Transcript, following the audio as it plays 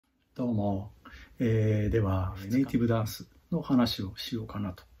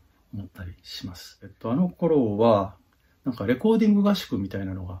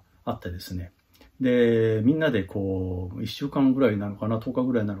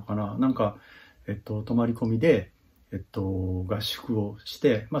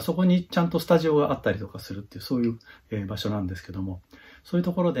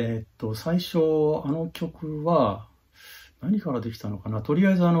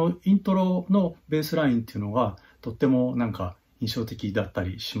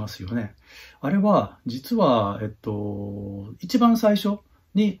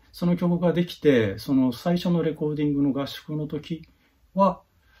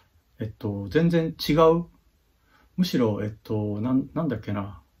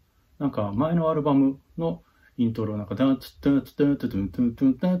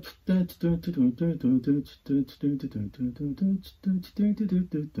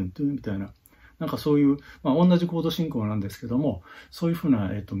進行なんですけども、そういうふうな、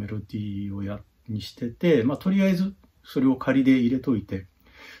メロディーにしてて、とりあえずそれを仮で入れといて、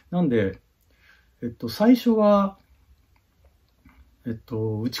なんで、最初は、打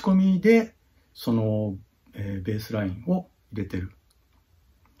ち込みで、その、ベースラインを入れてる。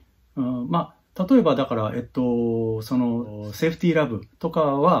例えばだから、その、セーフティーラブとか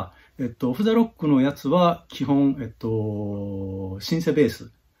は、オフザロックのやつは基本、シンセベー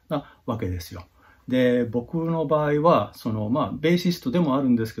スなわけですよ。で、僕の場合は、その、ベーシストでもある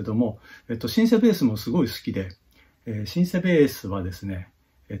んですけども、シンセベースもすごい好きで、シンセベースはですね、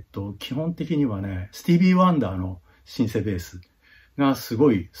基本的にはね、スティービー・ワンダーのシンセベースがす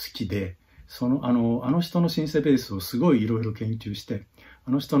ごい好きで、あの人のシンセベースをすごいいろいろ研究して、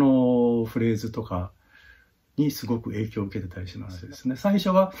あの人のフレーズとかにすごく影響を受けてたりしますですね。最初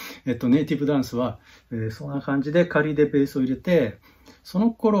は、ネイティブダンスは、そんな感じで仮でベースを入れて、そ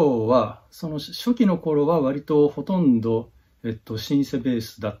の初期の頃は割とほとんど、シンセベー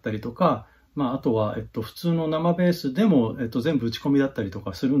スだったりとか、あとは、普通の生ベースでも、全部打ち込みだったりと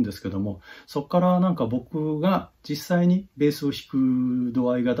かするんですけども、そこからなんか僕が実際にベースを弾く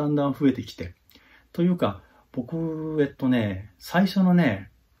度合いがだんだん増えてきて、というか、僕、最初のね、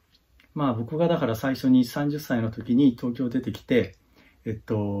僕がだから最初に30歳の時に東京出てきて、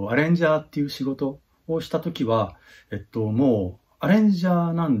アレンジャーっていう仕事をした時は、もう、アレンジャ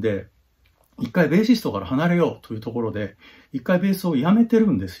ーなんで、一回ベーシストから離れようというところで、一回ベースをやめて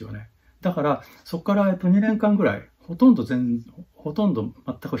るんですよね。だから、そこから、2年間ぐらい、ほとんど全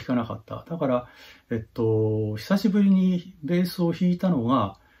く弾かなかった。だから、久しぶりにベースを弾いたの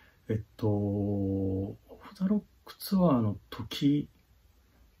が、オフザロックツアーの時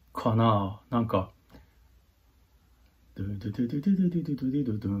かな。なんか、ドゥドゥドゥドゥドゥドゥドゥドゥドゥ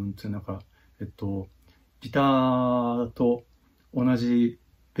ドゥドゥンってなんか、ギターと同じ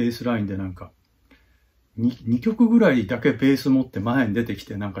ベースラインでなんか、2曲ぐらいだけベース持って前に出てき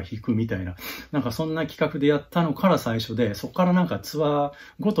てなんか弾くみたいな、なんかそんな企画でやったのから最初で、そこからなんかツアー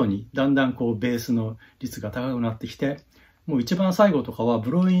ごとにだんだんこうベースの率が高くなってきて、もう一番最後とかは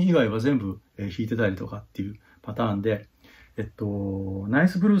ブローイン以外は全部弾いてたりとかっていうパターンで、ナイ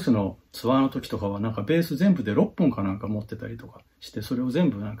スブルースのツアーの時とかはなんかベース全部で6本かなんか持ってたりとかして、それを全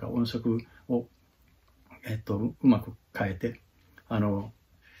部なんか音色を、うまく変えて、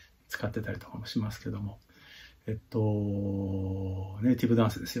使ってたりとかもしますけども。ネイティブダ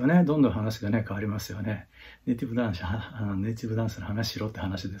ンスですよね。どんどん話がね、変わりますよね。ネイティブダンスの話しろって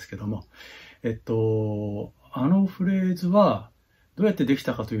話ですけども。あのフレーズはどうやってでき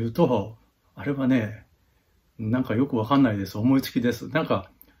たかというと、あれはね、なんかよくわかんないです。思いつきです。なんか、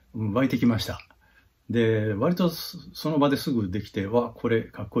湧いてきました。で、割とその場ですぐできて、これ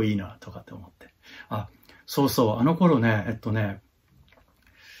かっこいいな、とかって思って。そうそう、あの頃ね、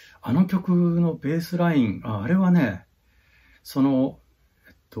あの曲のベースライン、あれはね、その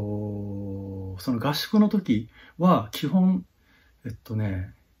合宿の時は基本、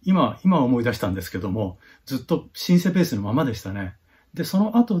今思い出したんですけども、ずっとシンセベースのままでしたね。で、そ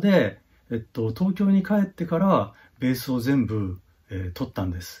の後で、東京に帰ってからベースを全部、取った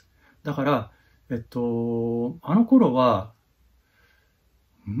んです。だから、あの頃は、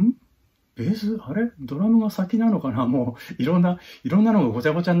ベース、ドラムが先なのかな。もういろんなのがごち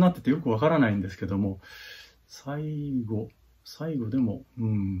ゃごちゃになっててよくわからないんですけども、最後でも、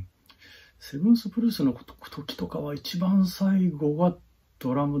セブンスブルースの時とかは一番最後は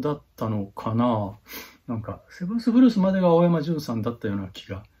ドラムだったのかな。なんか、セブンスブルースまでが青山純さんだったような気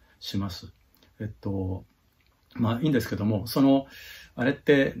がします。いいんですけども、あれっ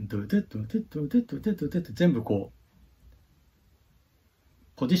て、ドゥデッドゥデッドゥデッドゥデッドゥデッドゥ全部こう、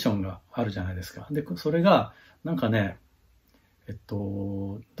ポジションがあるじゃないですか。で、それが、なんかね、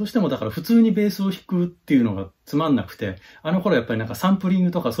どうしてもだから普通にベースを弾くっていうのがつまんなくて、あの頃やっぱりなんかサンプリン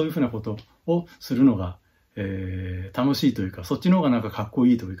グとかそういうふうなことをするのが、楽しいというか、そっちの方がなんかかっこ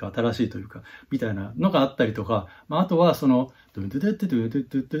いいというか、新しいというか、みたいなのがあったりとか、あとはその、ドゥンドゥドゥドゥドゥ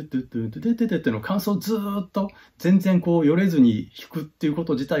ドゥドゥドゥドゥドゥドゥドゥドゥドゥっていうの感想をずーっと全然こう、よれずに弾くっていうこ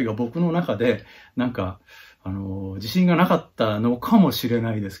と自体が僕の中で、なんか、自信がなかったのかもしれ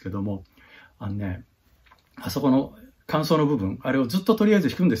ないですけども、あそこの感想の部分、あれをずっととりあえず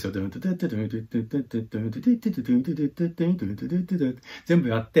弾くんですよ。全部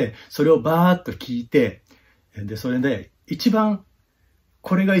やって、それをバーッと聞いて、で、それで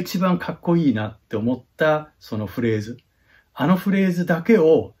これが一番かっこいいなって思ったそのフレーズ。あのフレーズだけ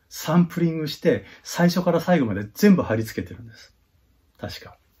をサンプリングして、最初から最後まで全部貼り付けてるんです。確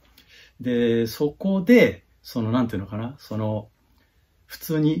か。で、そこで、なんていうのかな、普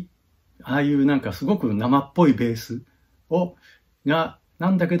通に、ああいうなんかすごく生っぽいベースな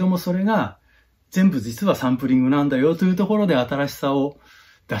んだけども、それが全部実はサンプリングなんだよというところで新しさを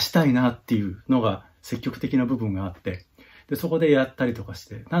出したいなっていうのが積極的な部分があって、で、そこでやったりとかし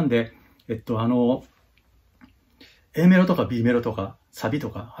て、なんで、A メロとか B メロとかサビと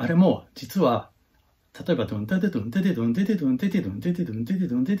か、あれも実は、例えば、ドンデデドンデデドンデデドンデデドンデデドンデデ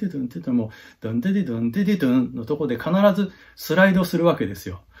ドンデデドンデデドンも、ドンデデドンデデドンのとこで必ずスライドするわけです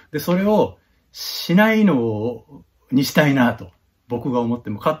よ。で、それをしないのにしたいなと、僕が思って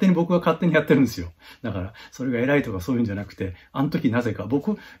も、僕が勝手にやってるんですよ。だから、それが偉いとかそういうんじゃなくて、あの時なぜか、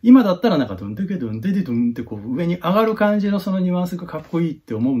今だったらなんかドンデデドンデデドンってこう上に上がる感じのそのニュアンスがかっこいいっ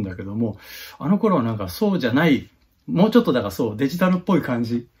て思うんだけども、あの頃はなんかそうじゃない、もうちょっとだからデジタルっぽい感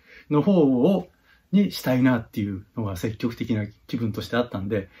じの方にしたいなっていうのが積極的な気分としてあったん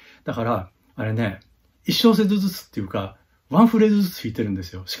で、だから、あれね、一小節ずつっていうか、ワンフレーズずつ弾いてるんで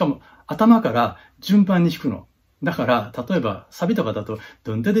すよ。しかも、頭から順番に弾くの。だから、例えば、サビとかだと、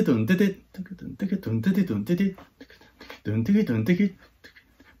ドンテデドンテデ、ドンテケドンテデドンテデ、ドンテケドンテケ、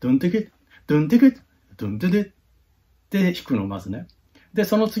ドンテケ、ドンテケ、ドンテデって弾くの、まずね。で、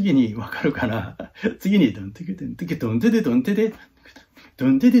その次に、わかるかな？次に、ドンテケドンテケ、ドンテデドンテデ、ド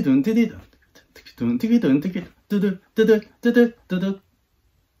ンテデドンテデ、ドンテケドンテケ、ドドドドドドドドっ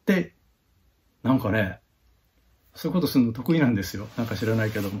て、なんかね、そういうことするの得意なんですよ。なんか知らな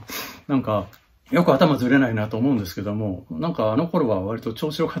いけども。なんか、よく頭ずれないなと思うんですけども、なんかあの頃は割と調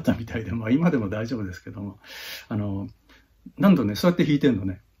子良かったみたいで、今でも大丈夫ですけども、何度ね、そうやって弾いてんの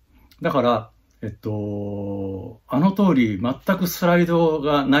ね。だから、あの通り全くスライド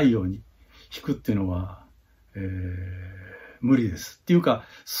がないように弾くっていうのは、無理です。っていうか、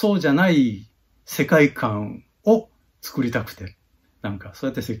そうじゃない世界観を作りたくて、なんかそう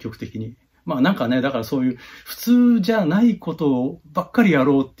やって積極的に。なんかね、だからそういう普通じゃないことばっかりや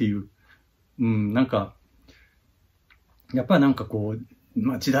ろうっていう、なんか、やっぱりなんかこう、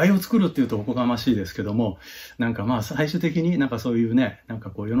時代を作るっていうとおこがましいですけども、なんか最終的になんかそういうね、なん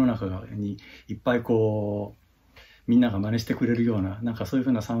かこう世の中にいっぱいこう、みんなが真似してくれるような、なんかそういう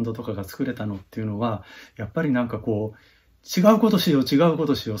風なサウンドとかが作れたのっていうのは、やっぱりなんかこう、違うことしよ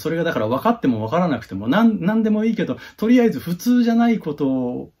う。それがだから分かっても分からなくても、なんでもいいけど、とりあえず普通じゃないこと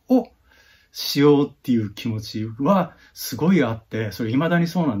をしようっていう気持ちはすごいあって、それ未だに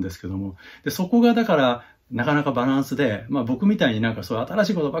そうなんですけども。で、そこがだからなかなかバランスで、僕みたいになんかそういう新し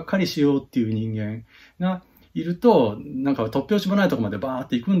いことばっかりしようっていう人間がいると、なんか突拍子もないところまでバーっ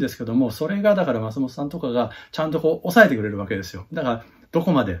て行くんですけども、それがだから松本さんとかがちゃんとこう抑えてくれるわけですよ。だから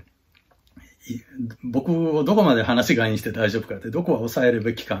僕をどこまで話がいいにして大丈夫かって、どこは抑える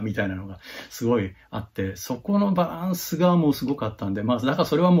べきかみたいなのがすごいあって、そこのバランスがもうすごかったんで、だから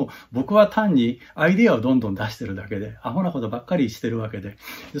それはもう僕は単にアイデアをどんどん出してるだけで、アホなことばっかりしてるわけで、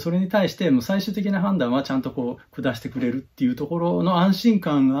それに対してもう最終的な判断はちゃんとこう下してくれるっていうところの安心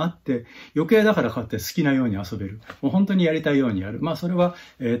感があって、余計だからこうやって好きなように遊べる。もう本当にやりたいようにやる。それは、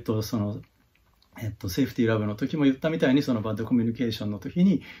セーフティーラブの時も言ったみたいに、そのバッドコミュニケーションの時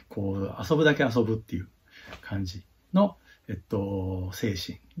に、こう、遊ぶだけ遊ぶっていう感じの、精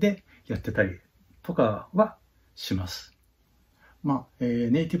神でやってたりとかはします。ネ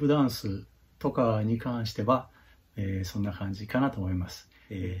イティブダンスとかに関しては、そんな感じかなと思います。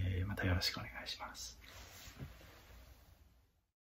またよろしくお願いします。